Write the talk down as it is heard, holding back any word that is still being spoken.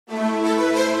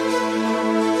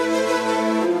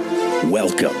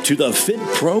Welcome to the Fit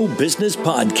Pro Business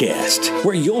Podcast,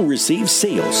 where you'll receive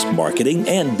sales, marketing,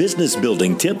 and business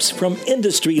building tips from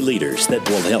industry leaders that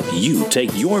will help you take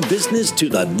your business to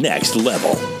the next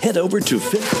level. Head over to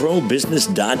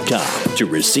fitprobusiness.com to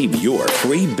receive your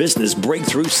free business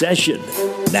breakthrough session.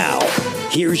 Now,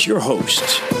 here's your host,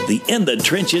 the In the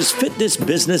Trenches fitness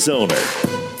business owner,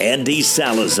 Andy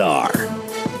Salazar.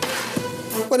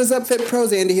 What is up, Fit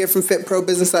Pros? Andy here from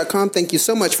fitprobusiness.com. Thank you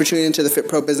so much for tuning into the Fit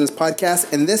Pro Business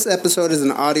Podcast. And this episode is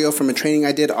an audio from a training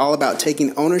I did all about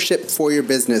taking ownership for your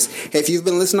business. Hey, if you've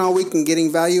been listening all week and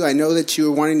getting value, I know that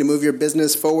you're wanting to move your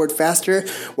business forward faster.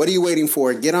 What are you waiting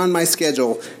for? Get on my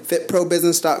schedule.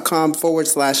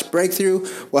 fitprobusiness.com/breakthrough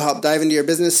will help dive into your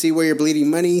business, see where you're bleeding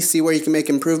money, see where you can make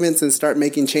improvements, and start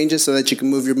making changes so that you can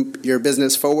move your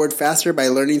business forward faster by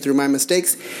learning through my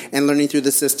mistakes and learning through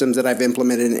the systems that I've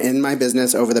implemented in my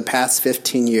business over the past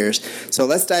 15 years. So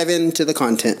let's dive into the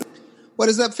content. What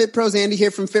is up, Fit Pros? Andy here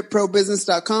from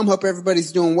fitprobusiness.com. Hope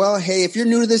everybody's doing well. Hey, if you're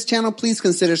new to this channel, please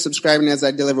consider subscribing as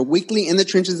I deliver weekly in the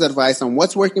trenches advice on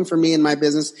what's working for me in my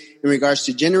business in regards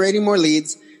to generating more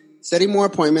leads, setting more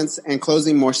appointments, and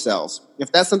closing more sales.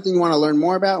 If that's something you want to learn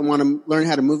more about and want to learn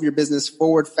how to move your business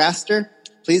forward faster,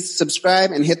 please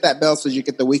subscribe and hit that bell so you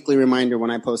get the weekly reminder when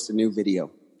I post a new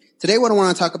video. Today, what I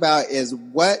want to talk about is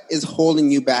what is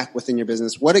holding you back within your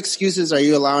business. What excuses are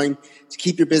you allowing to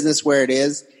keep your business where it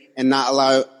is and not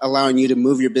allowing you to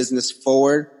move your business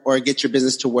forward or get your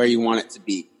business to where you want it to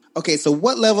be? Okay, so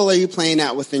what level are you playing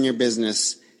at within your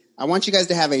business? I want you guys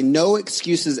to have a no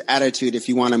excuses attitude if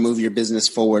you want to move your business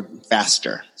forward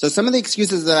faster. So some of the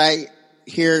excuses that I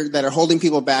hear that are holding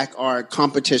people back are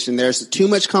competition. There's too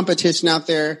much competition out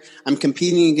there. I'm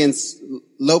competing against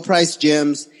low-priced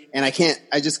gyms, and I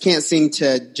just can't seem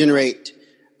to generate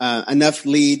enough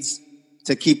leads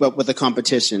to keep up with the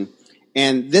competition.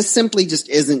 And this simply just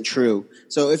isn't true.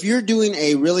 So if you're doing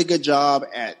a really good job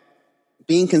at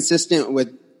being consistent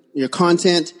with your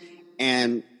content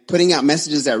and putting out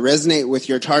messages that resonate with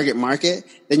your target market,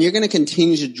 then you're going to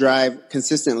continue to drive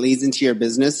consistent leads into your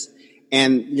business.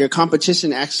 And your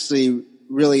competition actually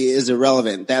really is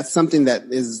irrelevant. That's something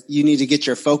that you need to get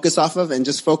your focus off of and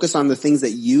just focus on the things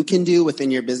that you can do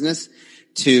within your business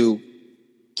to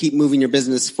keep moving your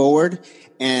business forward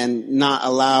and not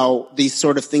allow these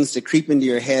sort of things to creep into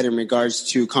your head in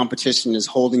regards to competition is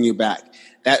holding you back.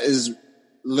 That is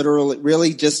literally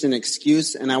really just an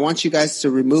excuse. And I want you guys to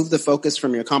remove the focus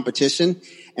from your competition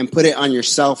and put it on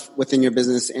yourself within your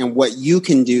business and what you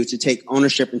can do to take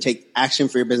ownership and take action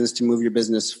for your business to move your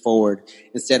business forward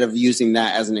instead of using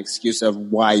that as an excuse of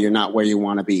why you're not where you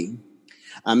want to be.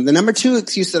 The number two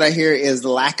excuse that I hear is the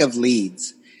lack of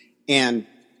leads. And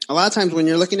a lot of times when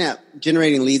you're looking at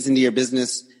generating leads into your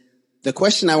business, the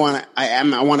question I want to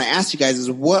ask you guys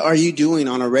is, what are you doing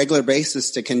on a regular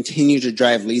basis to continue to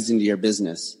drive leads into your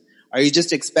business? Are you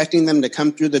just expecting them to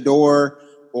come through the door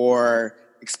or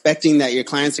expecting that your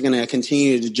clients are going to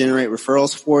continue to generate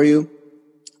referrals for you?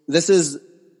 This is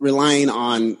relying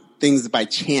on things by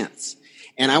chance.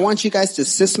 And I want you guys to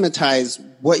systematize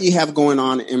what you have going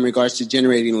on in regards to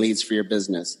generating leads for your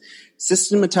business.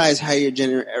 Systematize how you're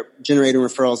generating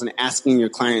referrals and asking your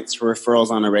clients for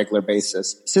referrals on a regular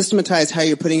basis. Systematize how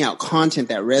you're putting out content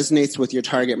that resonates with your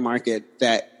target market,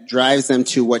 that drives them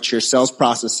to what your sales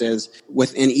process is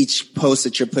within each post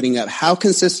that you're putting up. How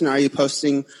consistent are you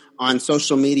posting on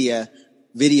social media,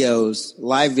 videos,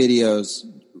 live videos,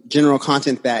 general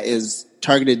content that is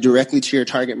targeted directly to your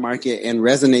target market and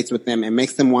resonates with them and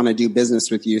makes them want to do business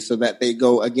with you so that they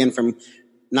go again from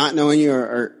not knowing you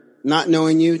or not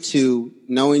knowing you to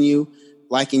knowing you,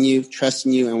 liking you,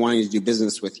 trusting you, and wanting to do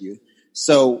business with you.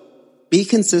 So be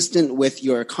consistent with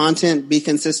your content, be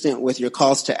consistent with your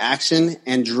calls to action,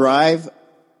 and drive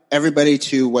everybody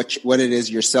to what it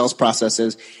is your sales process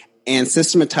is, and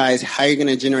systematize how you're going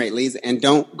to generate leads. And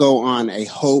don't go on a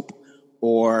hope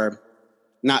or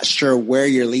not sure where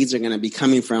your leads are going to be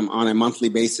coming from on a monthly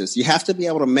basis. You have to be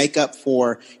able to make up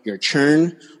for your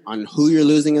churn on who you're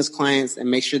losing as clients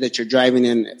and make sure that you're driving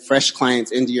in fresh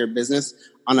clients into your business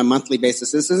on a monthly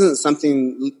basis. This isn't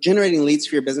something, generating leads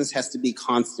for your business has to be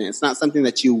constant. It's not something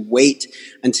that you wait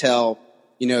until,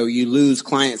 you lose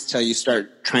clients till you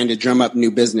start trying to drum up new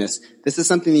business. This is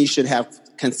something that you should have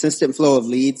consistent flow of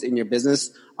leads in your business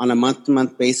on a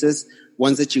month-to-month basis,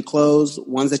 ones that you close,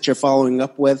 ones that you're following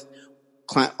up with,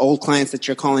 old clients that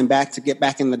you're calling back to get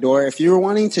back in the door. If you're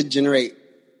wanting to generate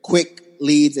quick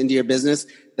leads into your business,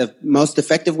 the most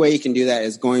effective way you can do that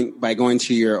is by going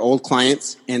to your old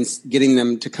clients and getting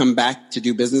them to come back to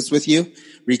do business with you,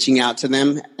 reaching out to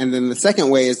them. And then the second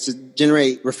way is to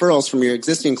generate referrals from your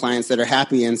existing clients that are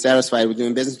happy and satisfied with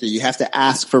doing business with you. You have to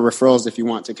ask for referrals if you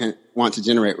want to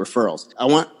generate referrals. I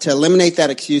want to eliminate that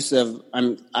excuse of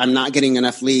I'm not getting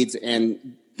enough leads,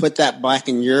 and put that back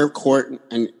in your court,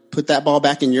 and put that ball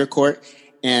back in your court,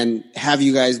 and have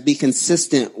you guys be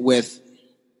consistent with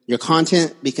your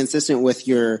content, be consistent with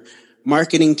your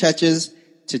marketing touches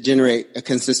to generate a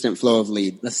consistent flow of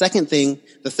lead. The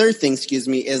third thing,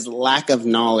 is lack of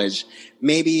knowledge.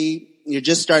 Maybe you're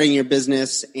just starting your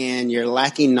business and you're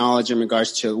lacking knowledge in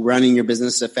regards to running your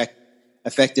business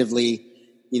effectively,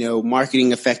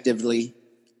 marketing effectively.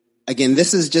 Again,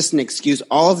 this is just an excuse.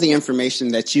 All of the information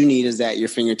that you need is at your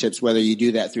fingertips, whether you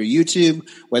do that through YouTube,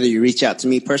 whether you reach out to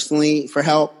me personally for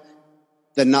help.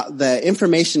 The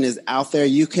information is out there.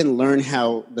 You can learn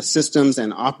how the systems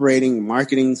and operating,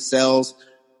 marketing, sales,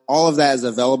 all of that is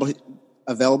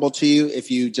available to you if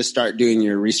you just start doing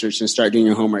your research and start doing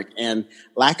your homework. And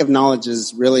lack of knowledge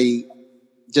is really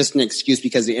just an excuse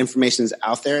because the information is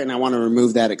out there, and I want to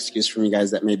remove that excuse from you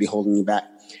guys that may be holding you back.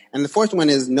 And the fourth one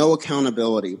is no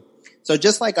accountability. So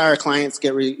just like our clients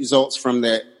get results from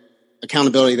the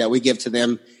accountability that we give to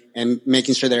them and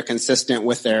making sure they're consistent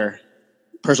with their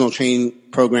personal training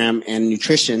program and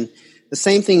nutrition, the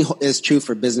same thing is true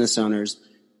for business owners.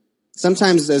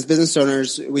 Sometimes as business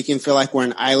owners, we can feel like we're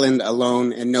an island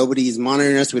alone and nobody's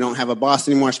monitoring us. We don't have a boss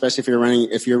anymore, especially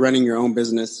if you're running your own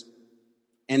business.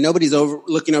 And nobody's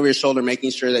looking over your shoulder,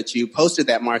 making sure that you posted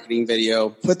that marketing video,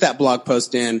 put that blog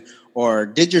post in, or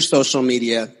did your social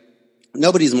media.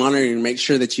 Nobody's monitoring to make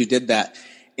sure that you did that.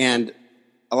 And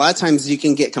a lot of times you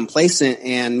can get complacent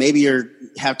and maybe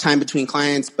have time between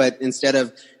clients, but instead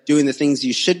of doing the things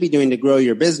you should be doing to grow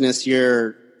your business,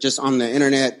 you're just on the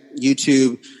internet,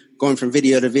 YouTube, going from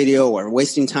video to video, or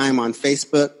wasting time on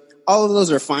Facebook. All of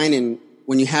those are fine and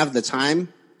when you have the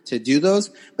time to do those.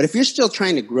 But if you're still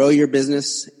trying to grow your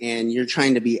business and you're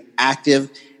trying to be active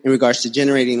in regards to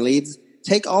generating leads,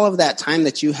 take all of that time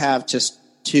that you have just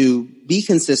to be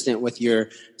consistent with your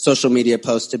social media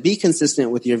posts, to be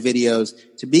consistent with your videos,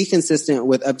 to be consistent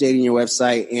with updating your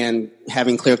website and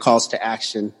having clear calls to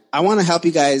action. I want to help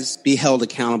you guys be held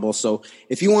accountable. So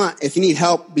if you need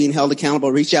help being held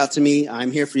accountable, reach out to me.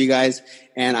 I'm here for you guys,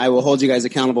 and I will hold you guys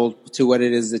accountable to what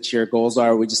it is that your goals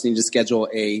are. We just need to schedule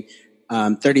a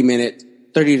 30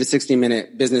 to 60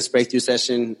 minute business breakthrough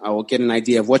session. I will get an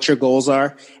idea of what your goals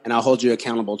are, and I'll hold you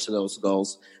accountable to those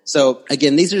goals. So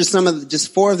again, these are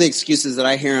just four of the excuses that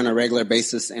I hear on a regular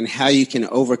basis and how you can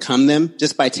overcome them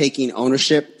just by taking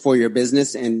ownership for your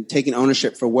business and taking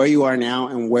ownership for where you are now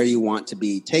and where you want to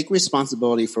be. Take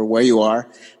responsibility for where you are.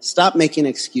 Stop making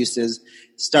excuses.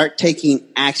 Start taking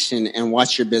action and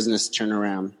watch your business turn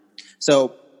around.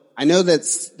 So I know that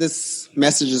this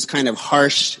message is kind of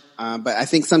harsh, but I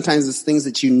think sometimes it's things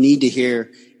that you need to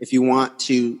hear if you want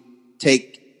to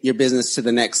take your business to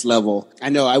the next level.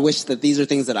 I wish that these are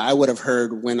things that I would have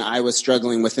heard when I was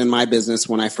struggling within my business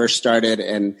when I first started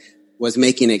and was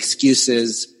making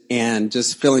excuses and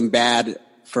just feeling bad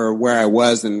for where I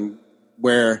was and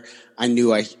where I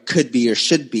knew I could be or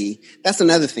should be. That's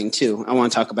another thing too I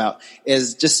want to talk about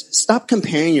is just stop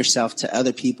comparing yourself to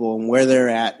other people and where they're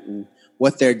at and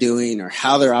what they're doing or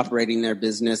how they're operating their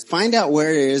business. Find out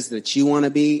where it is that you want to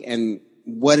be and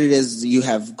what it is you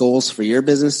have goals for your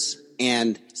business,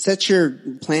 and set your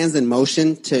plans in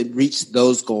motion to reach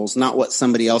those goals, not what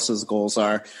somebody else's goals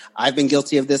are. I've been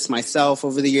guilty of this myself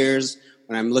over the years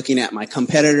when I'm looking at my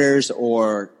competitors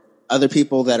or other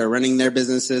people that are running their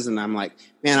businesses, and I'm like,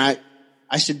 man,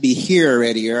 I should be here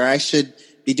already, or I should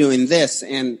be doing this.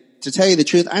 And to tell you the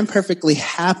truth, I'm perfectly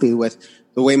happy with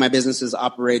the way my business is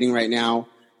operating right now,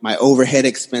 my overhead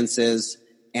expenses,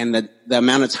 and the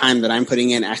amount of time that I'm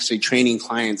putting in actually training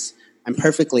clients. I'm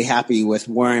perfectly happy with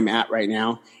where I'm at right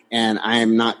now, and I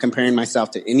am not comparing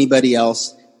myself to anybody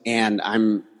else, and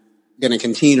I'm going to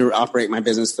continue to operate my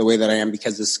business the way that I am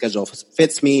because this schedule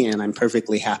fits me, and I'm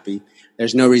perfectly happy.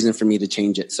 There's no reason for me to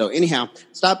change it. So anyhow,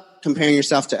 stop comparing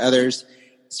yourself to others.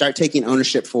 Start taking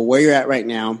ownership for where you're at right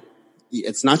now.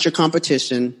 It's not your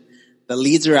competition. The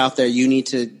leads are out there. You need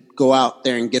to go out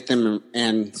there and get them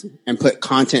and put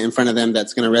content in front of them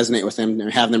that's going to resonate with them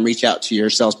and have them reach out to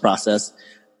your sales process.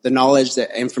 The knowledge,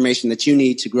 the information that you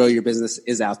need to grow your business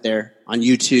is out there on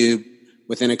YouTube,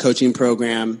 within a coaching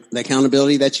program. The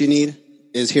accountability that you need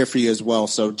is here for you as well.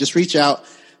 So just reach out,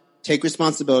 take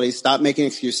responsibility, stop making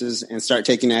excuses, and start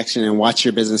taking action and watch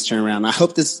your business turn around. I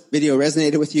hope this video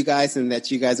resonated with you guys and that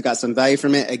you guys got some value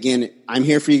from it. Again, I'm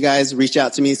here for you guys. Reach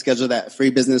out to me, schedule that free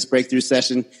business breakthrough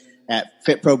session at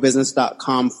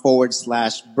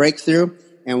fitprobusiness.com/breakthrough.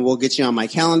 And we'll get you on my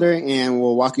calendar and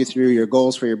we'll walk you through your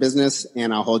goals for your business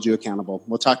and I'll hold you accountable.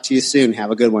 We'll talk to you soon.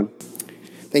 Have a good one.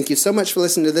 Thank you so much for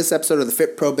listening to this episode of the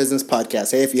Fit Pro Business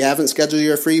Podcast. Hey, if you haven't scheduled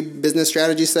your free business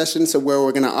strategy session, so where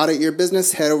we're going to audit your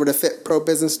business, head over to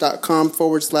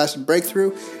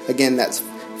fitprobusiness.com/breakthrough. Again, that's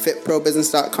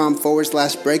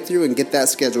fitprobusiness.com/breakthrough and get that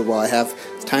scheduled while I have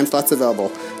time slots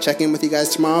available. Check in with you guys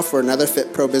tomorrow for another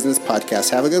Fit Pro Business Podcast.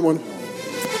 Have a good one.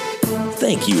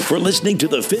 Thank you for listening to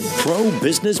the Fit Pro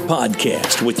Business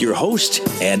Podcast with your host,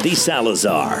 Andy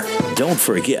Salazar. Don't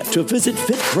forget to visit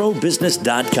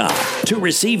fitprobusiness.com to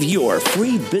receive your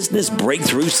free business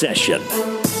breakthrough session.